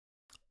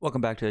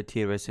Welcome back to the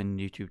TWSN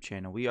YouTube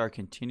channel. We are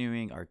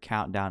continuing our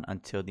countdown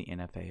until the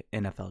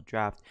NFL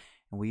draft,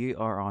 and we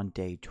are on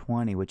day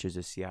 20, which is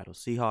the Seattle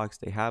Seahawks.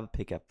 They have a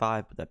pick at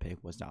 5, but that pick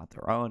was not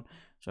their own.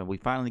 So we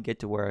finally get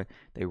to where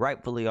they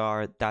rightfully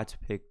are. That's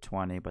pick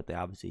 20, but they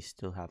obviously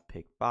still have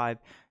pick 5.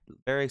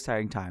 Very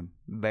exciting time.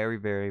 Very,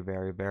 very,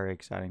 very, very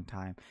exciting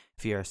time.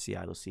 If you're a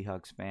Seattle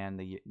Seahawks fan,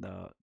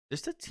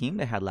 just the team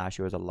they had last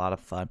year was a lot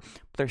of fun,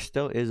 but there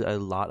still is a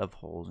lot of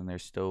holes, and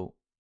there's still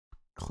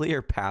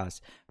clear paths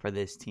for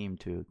this team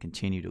to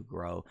continue to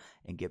grow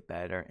and get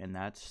better, and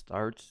that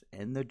starts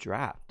in the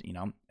draft.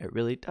 It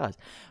really does.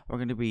 We're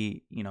going to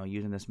be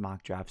using this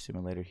mock draft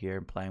simulator here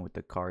and playing with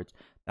the cards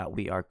that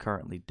we are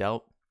currently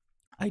dealt.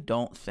 I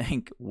don't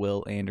think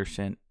Will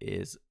Anderson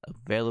is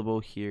available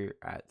here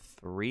at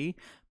 3.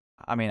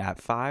 At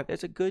 5,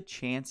 there's a good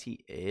chance he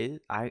is.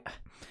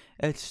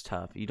 It's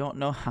tough. You don't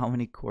know how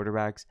many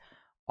quarterbacks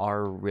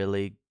are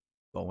really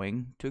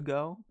going to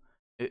go,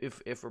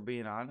 if we're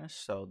being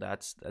honest. So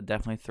that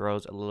definitely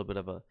throws a little bit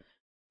of a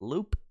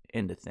loop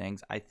into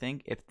things. I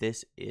think if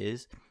this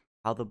is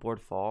how the board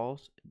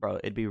falls, bro,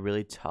 it'd be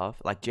really tough.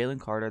 Like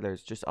Jalen Carter,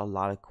 there's just a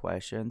lot of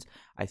questions.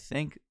 I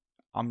think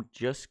I'm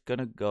just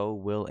gonna go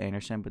Will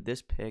Anderson, but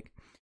this pick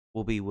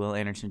will be Will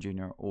Anderson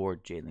Jr. or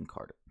Jalen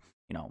Carter.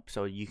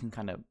 So you can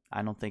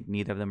I don't think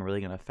neither of them are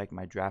really gonna affect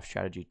my draft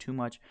strategy too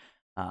much.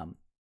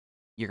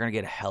 You're gonna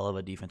get a hell of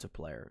a defensive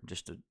player.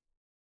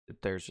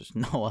 There's just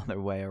no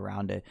other way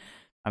around it.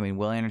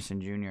 Will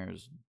Anderson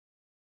Jr.'s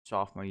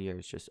sophomore year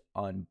is just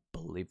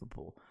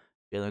unbelievable.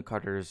 Jalen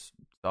Carter's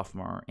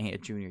sophomore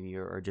and junior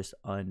year are just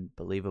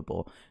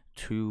unbelievable.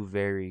 Two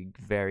very,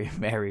 very,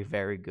 very,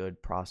 very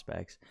good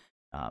prospects.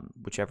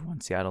 Whichever one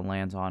Seattle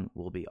lands on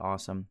will be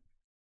awesome.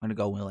 I'm going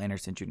to go Will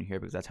Anderson Jr. here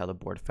because that's how the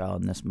board fell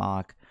in this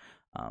mock.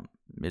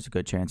 There's a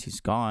good chance he's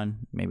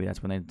gone. Maybe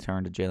that's when they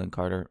turn to Jalen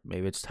Carter.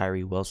 Maybe it's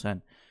Tyree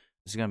Wilson.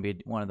 This is going to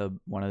be one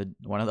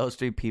of those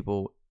 3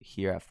 people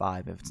here at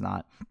 5. If it's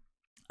not,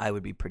 I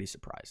would be pretty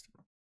surprised.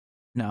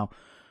 Now,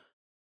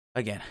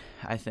 again,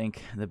 I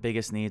think the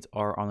biggest needs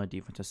are on the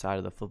defensive side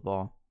of the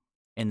football,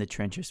 in the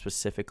trenches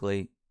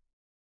specifically.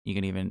 You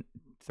can even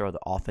throw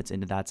the offense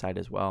into that side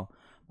as well.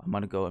 I'm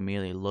going to go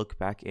immediately look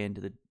back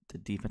into the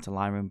defensive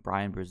lineman,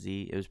 Brian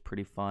Brzee. It was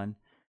pretty fun.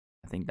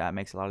 I think that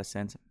makes a lot of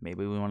sense.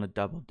 Maybe we want to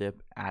double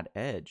dip at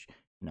edge.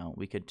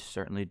 We could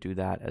certainly do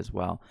that as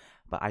well.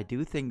 But I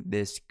do think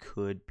this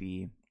could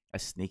be a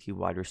sneaky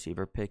wide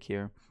receiver pick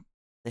here.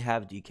 They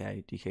have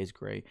DK. DK's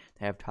great.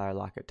 They have Tyler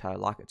Lockett. Tyler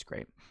Lockett's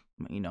great.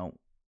 Tyler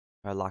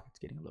Lockett's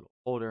getting a little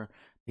older.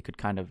 They could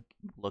kind of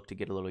look to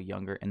get a little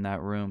younger in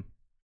that room.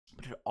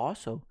 But it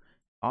also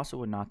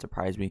would not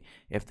surprise me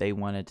if they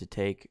wanted to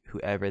take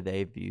whoever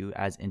they view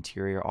as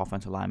interior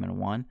offensive lineman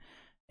 1.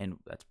 And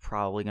that's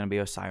probably going to be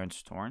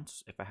O'Cyrus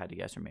Torrence, if I had to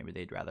guess, or maybe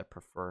they'd rather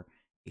prefer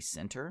a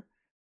center.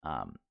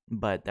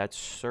 But that's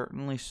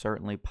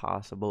certainly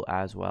possible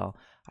as well.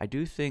 I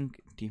do think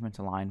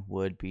defensive line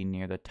would be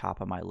near the top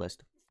of my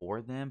list for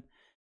them,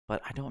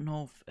 but I don't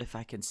know if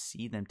I can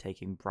see them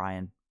taking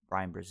Brian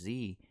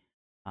Brzee.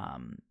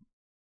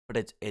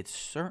 But it's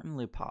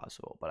certainly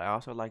possible. But I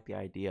also like the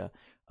idea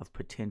of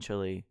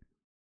potentially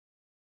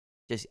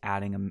just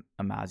adding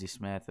a Mazi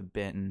Smith, a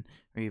Benton,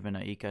 or even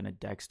a Ika and a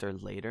Dexter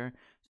later.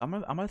 So I'm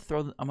gonna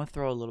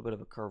throw a little bit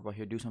of a curveball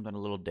here, do something a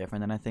little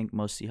different than I think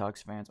most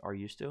Seahawks fans are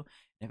used to. And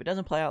if it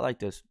doesn't play out like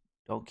this,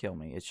 don't kill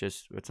me.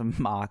 It's a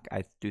mock.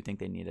 I do think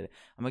they needed it.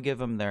 I'm gonna give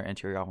them their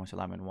interior offensive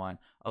lineman 1,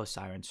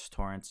 O'Cyrus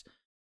Torrence.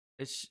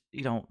 It's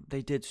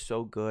they did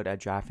so good at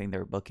drafting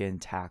their bookend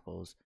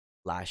tackles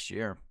last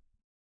year.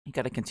 You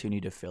got to continue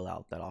to fill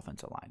out that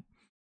offensive line.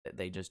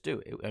 They just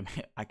do.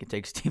 I could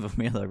take Steve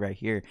Miller right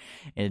here,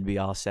 and it'd be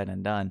all said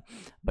and done.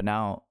 But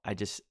now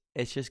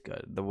it's just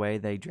good the way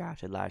they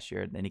drafted last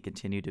year. Then he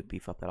continued to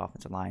beef up that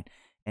offensive line,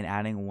 and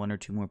adding 1 or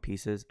 2 more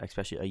pieces,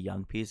 especially a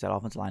young piece. That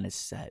offensive line is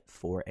set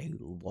for a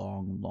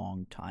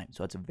long time.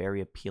 So it's a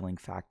very appealing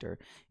factor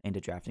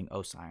into drafting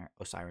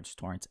O'Cyrus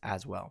Torrence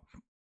as well.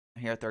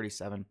 Here at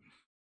 37,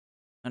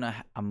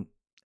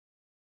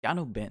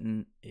 Keanu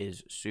Benton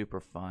is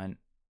super fun.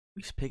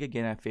 We pick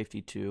again at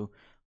 52.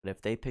 But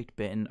if they picked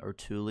Benton or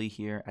Thule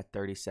here at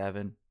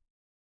 37,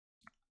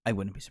 I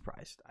wouldn't be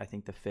surprised. I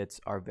think the fits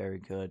are very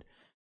good.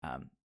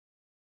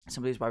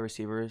 Some of these wide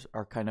receivers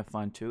are kind of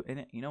fun too.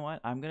 And you know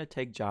what? I'm going to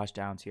take Josh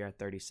Downs here at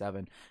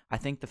 37. I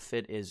think the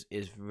fit is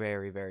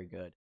very, very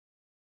good.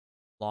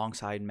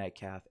 Alongside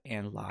Metcalf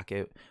and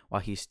Lockett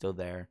while he's still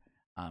there.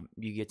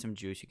 You get some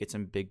juice. You get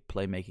some big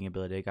playmaking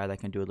ability. A guy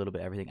that can do a little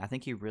bit of everything. I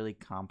think he really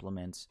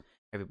complements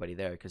everybody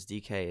there because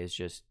DK is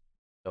just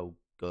so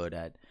good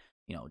at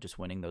just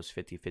winning those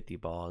 50-50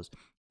 balls,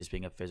 just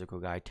being a physical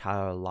guy.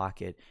 Tyler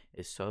Lockett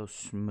is so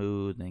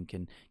smooth and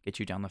can get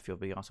you down the field,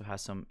 but he also has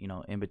some,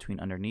 in between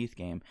underneath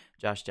game.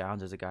 Josh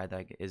Downs is a guy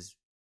that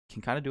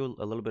can kind of do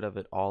a little bit of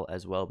it all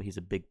as well, but he's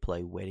a big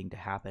play waiting to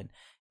happen.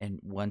 And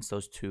once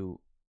those 2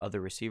 other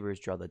receivers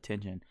draw the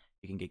attention,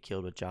 you can get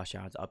killed with Josh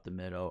Downs up the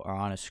middle or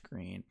on a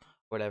screen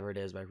whatever it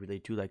is, but I really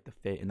do like the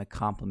fit and the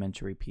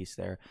complementary piece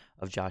there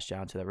of Josh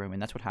Down to that room.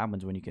 And that's what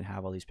happens when you can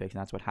have all these picks.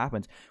 And that's what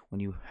happens when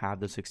you have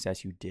the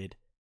success you did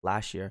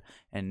last year.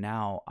 And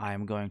now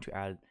I'm going to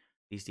add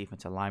these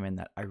defensive linemen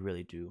that I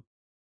really do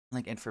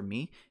like. And for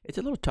me, it's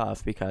a little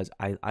tough because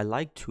I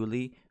like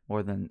Tuli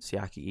more than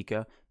Siaki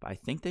Ika, but I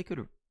think they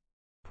could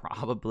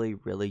probably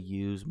really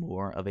use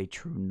more of a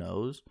true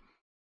nose,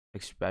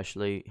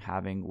 especially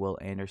having Will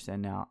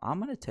Anderson. Now, I'm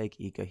going to take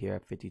Ika here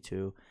at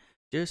 52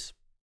 just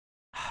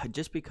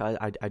just because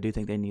I do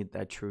think they need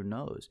that true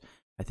nose.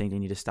 I think they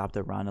need to stop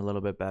the run a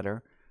little bit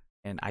better.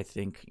 And I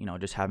think,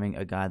 just having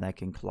a guy that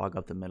can clog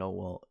up the middle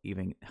will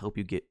even help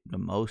you get the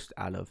most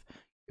out of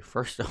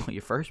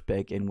your first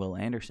pick in Will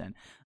Anderson.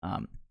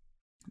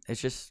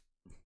 It's just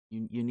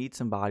you need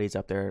some bodies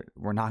up there.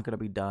 We're not going to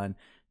be done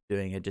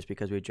doing it just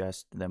because we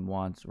addressed them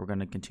once. We're going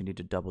to continue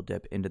to double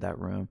dip into that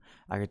room.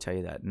 I can tell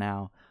you that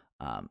now.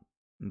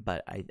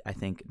 But I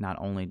think not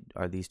only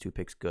are these two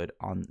picks good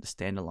on the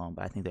standalone,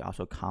 but I think they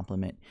also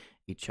complement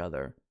each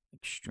other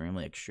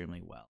extremely,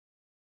 extremely well.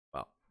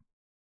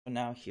 So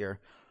now here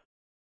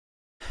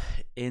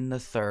in the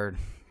third,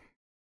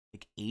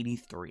 like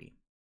 83.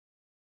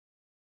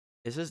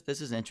 This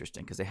is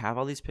interesting because they have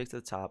all these picks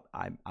at the top.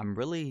 I'm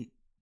really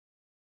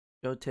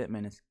Joe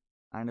Tittman is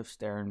kind of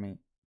staring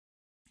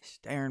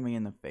me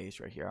in the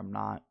face right here. I'm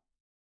not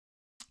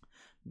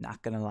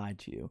gonna lie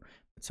to you.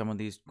 Some of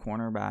these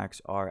cornerbacks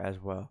are as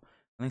well.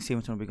 I think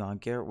Stevenson will be gone.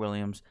 Garrett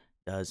Williams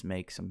does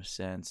make some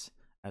sense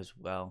as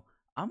well.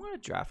 I'm going to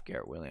draft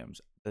Garrett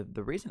Williams.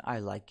 The reason I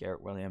like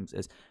Garrett Williams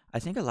is I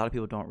think a lot of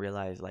people don't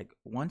realize, like,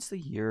 once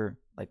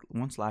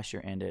last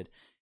year ended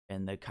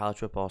and the college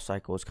football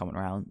cycle was coming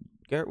around,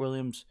 Garrett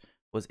Williams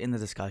was in the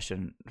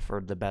discussion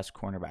for the best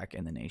cornerback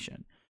in the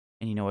nation.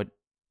 And you know what?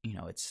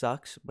 It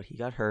sucks, but he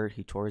got hurt.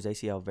 He tore his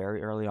ACL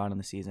very early on in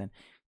the season,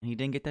 and he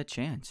didn't get that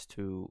chance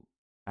to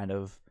kind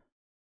of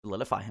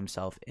solidify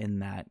himself in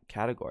that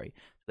category.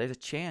 So there's a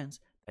chance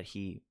that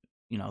he,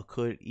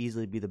 could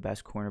easily be the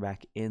best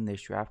cornerback in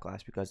this draft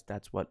class because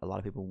that's what a lot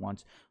of people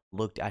once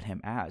looked at him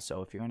as.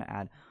 So if you're going to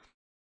add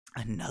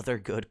another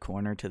good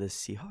corner to the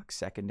Seahawks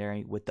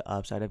secondary with the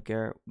upside of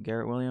Garrett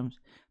Williams,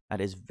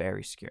 that is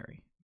very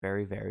scary.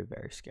 Very, very,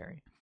 very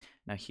scary.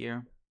 Now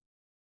here,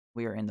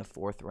 we are in the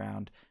 4th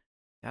round.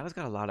 Dallas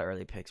got a lot of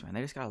early picks, man.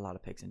 They just got a lot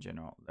of picks in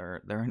general.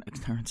 They're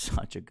in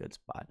such a good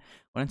spot.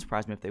 Wouldn't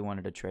surprise me if they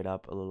wanted to trade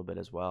up a little bit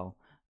as well.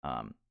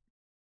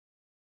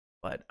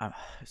 But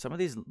some of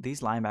these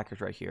linebackers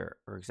right here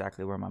are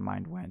exactly where my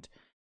mind went.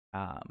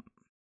 The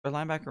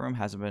linebacker room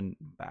hasn't been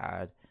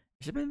bad.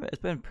 It's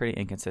been pretty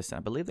inconsistent.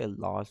 I believe they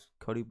lost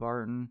Cody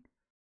Barton.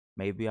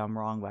 Maybe I'm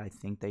wrong, but I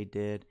think they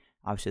did.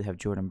 Obviously, they have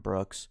Jordan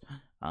Brooks.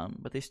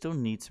 But they still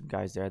need some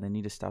guys there. They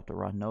need to stop the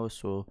run. Noah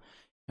Sewell,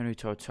 Henry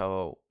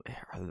To'oTo'o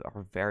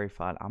are very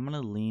fun. I'm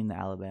going to lean the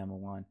Alabama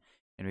one.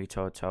 Henry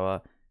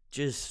To'oTo'o,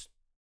 it's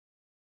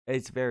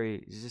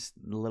just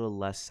a little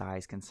less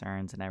size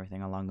concerns and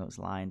everything along those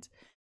lines.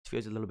 It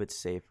feels a little bit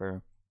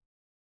safer.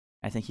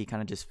 I think he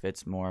kind of just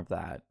fits more of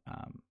that,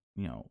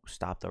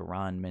 stop the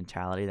run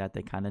mentality that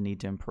they kind of need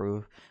to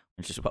improve,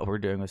 which is what we're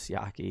doing with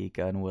Siaki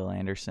Ika and Will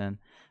Anderson.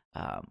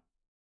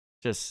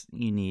 Just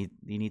you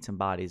need some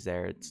bodies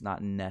there. It's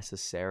not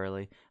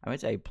necessarily,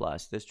 it's A+.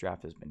 This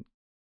draft has been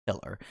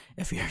killer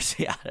if you're a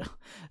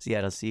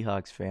Seattle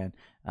Seahawks fan.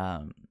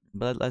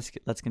 But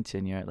let's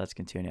continue.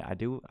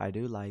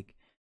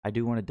 I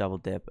do want to double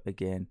dip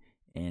again.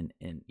 And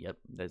yep,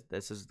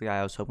 this is the guy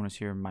I was hoping to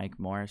see, Mike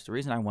Morris. The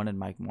reason I wanted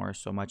Mike Morris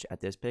so much at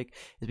this pick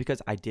is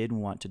because I did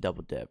want to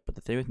double dip. But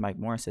the thing with Mike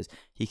Morris is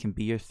he can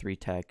be your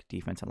 3-tech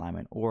defensive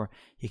lineman, or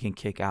he can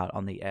kick out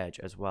on the edge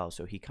as well.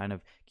 So he kind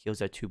of kills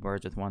that 2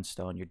 birds with 1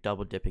 stone. You're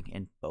double dipping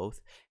in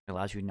both. It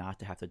allows you not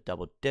to have to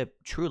double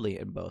dip truly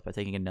in both by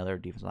taking another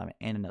defensive lineman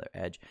and another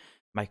edge.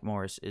 Mike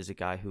Morris is a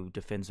guy who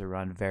defends the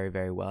run very,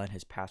 very well, and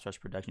his pass rush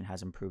production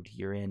has improved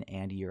year in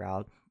and year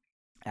out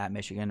at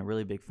Michigan. A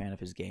really big fan of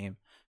his game.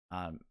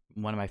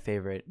 One of my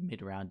favorite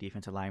mid-round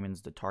defensive linemen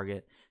is the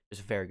target.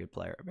 Just a very good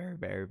player. Very,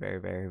 very,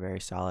 very, very, very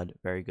solid.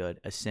 Very good.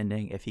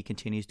 Ascending. If he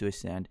continues to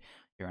ascend,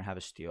 you're going to have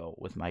a steal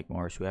with Mike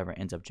Morris, whoever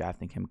ends up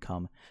drafting him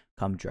come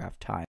draft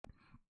time.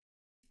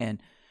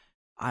 And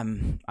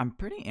I'm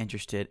pretty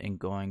interested in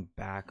going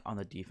back on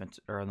the defense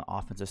or on the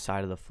offensive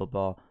side of the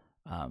football.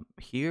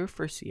 Here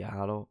for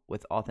Seattle,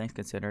 with all things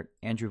considered,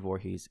 Andrew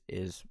Voorhees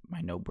is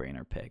my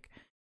no-brainer pick.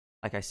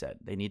 Like I said,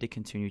 they need to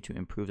continue to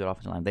improve that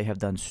offensive line. They have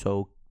done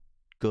so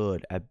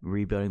good at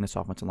rebuilding this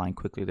offensive line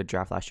quickly. The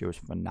draft last year was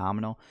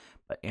phenomenal,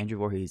 but Andrew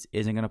Voorhees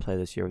isn't going to play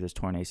this year with his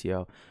torn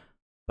ACL,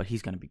 but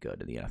he's going to be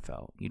good in the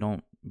NFL. You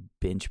don't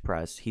bench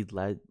press. He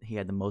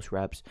had the most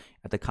reps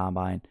at the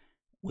combine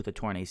with a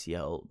torn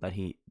ACL that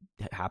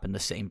happened the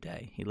same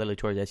day. He literally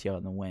tore his ACL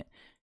and then went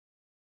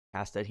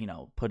past it,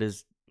 put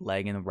his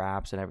leg in the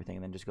wraps and everything,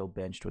 and then just go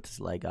benched with his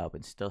leg up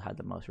and still had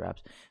the most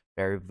reps.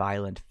 Very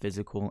violent,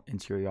 physical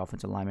interior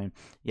offensive lineman.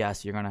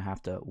 Yes, you're going to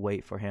have to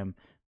wait for him,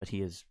 but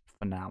he is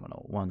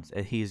phenomenal.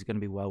 He's going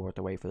to be well worth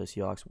the wait for the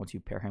Seahawks once you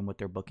pair him with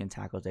their bookend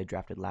tackles they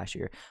drafted last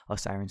year,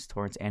 Cyrus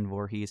Torrance and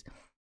Voorhees.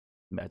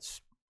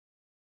 That's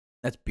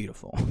That's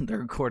beautiful.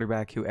 Their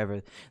quarterback,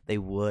 whoever they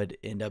would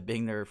end up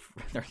being their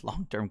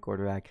long term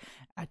quarterback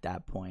at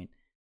that point,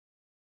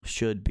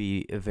 should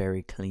be a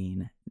very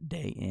clean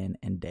day in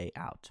and day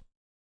out.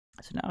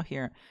 So now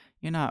here,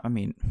 you're not. I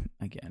mean,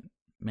 again,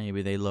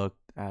 maybe they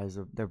looked as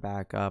their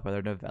backup or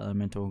their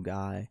developmental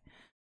guy,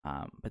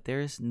 but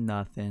there's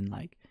nothing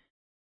like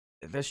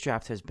this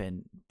draft has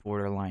been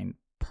borderline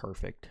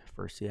perfect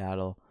for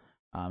Seattle.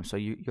 So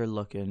you're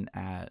looking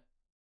at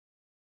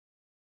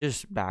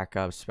just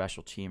backup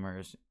special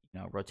teamers,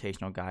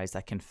 rotational guys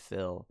that can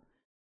fill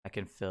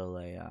fill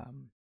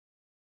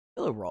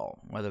a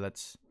role, whether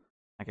that's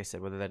like I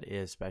said, whether that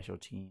is special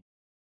team.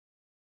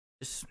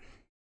 Just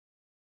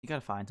you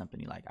gotta find something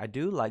you like. I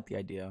do like the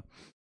idea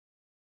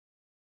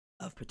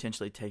of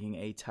potentially taking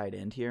a tight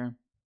end here.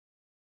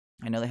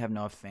 I know they have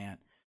Noah Fant,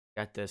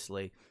 got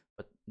Disley,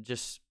 but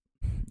just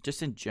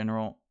in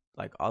general,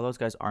 like all those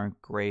guys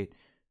aren't great.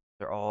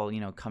 They're all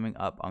coming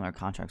up on their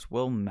contracts.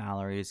 Will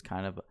Mallory is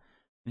kind of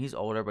he's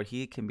older, but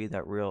he can be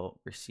that real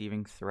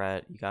receiving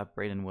threat. You got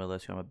Braden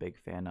Willis, who I'm a big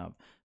fan of.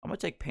 I'm gonna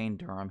take Payne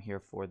Durham here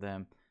for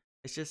them.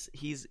 It's just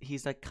he's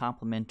that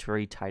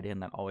complimentary tight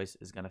end that always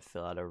is gonna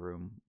fill out a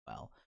room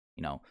well.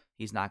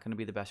 He's not gonna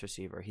be the best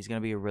receiver. He's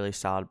gonna be a really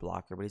solid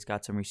blocker, but he's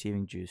got some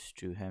receiving juice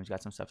to him. He's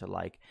got some stuff to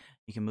like.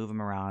 You can move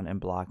him around and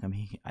block him.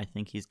 I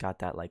think he's got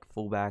that like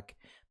fullback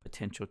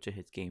potential to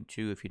his game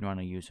too, if you want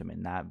to use him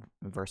in that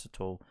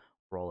versatile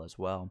role as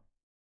well.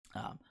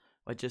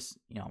 But just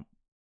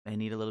they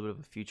need a little bit of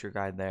a future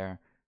guy there.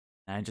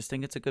 And I just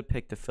think it's a good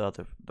pick to fill out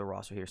the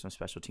roster here. Some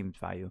special teams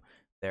value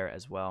there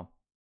as well.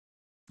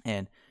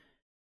 And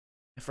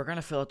if we're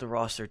gonna fill out the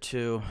roster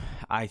too,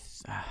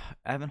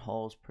 Evan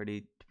Hull's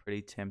pretty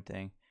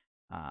tempting.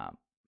 I'm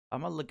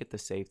gonna look at the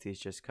safeties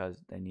just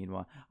because they need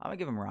one. I'm gonna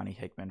give him Ronnie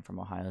Hickman from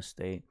Ohio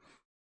State.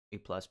 A+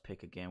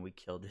 pick again. We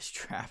killed this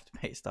draft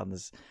based on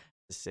this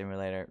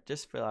simulator.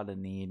 Just fill out a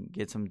need,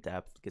 get some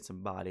depth, get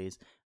some bodies.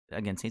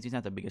 Again, safety's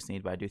not the biggest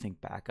need, but I do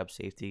think backup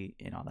safety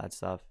and all that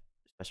stuff,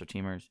 special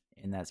teamers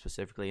in that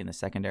specifically in the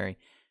secondary,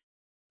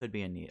 could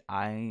be a need.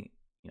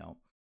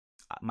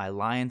 My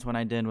Lions when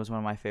I did was one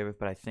of my favorites,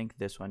 but I think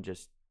this one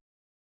just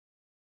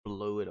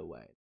blew it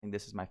away. I think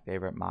this is my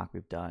favorite mock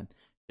we've done.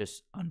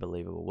 Just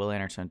unbelievable. Will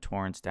Anderson,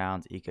 Torrance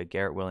Downs, Ika,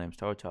 Garrett Williams,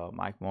 Toto,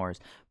 Mike Morris,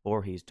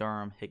 Voorhees,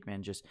 Durham,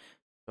 Hickman, just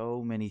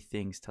so many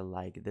things to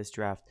like. This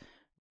draft,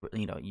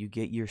 you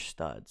get your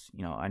studs.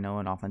 I know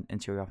an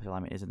interior offensive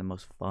alignment isn't the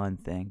most fun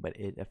thing, but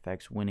it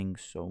affects winning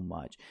so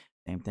much.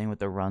 Same thing with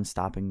the run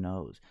stopping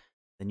nose.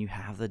 Then you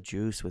have the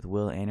juice with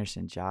Will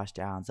Anderson, Josh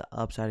Downs, the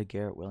upside of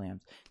Garrett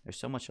Williams. There's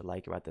so much to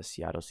like about the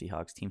Seattle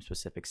Seahawks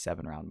team-specific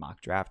 7-round mock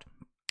draft.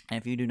 And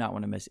if you do not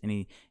want to miss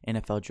any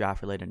NFL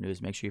draft-related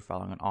news, make sure you're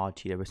following on all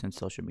TWSN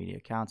social media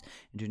accounts.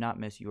 And do not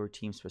miss your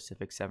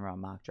team-specific 7-round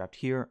mock draft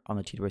here on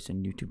the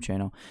TWSN YouTube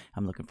channel.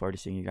 I'm looking forward to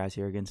seeing you guys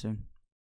here again soon.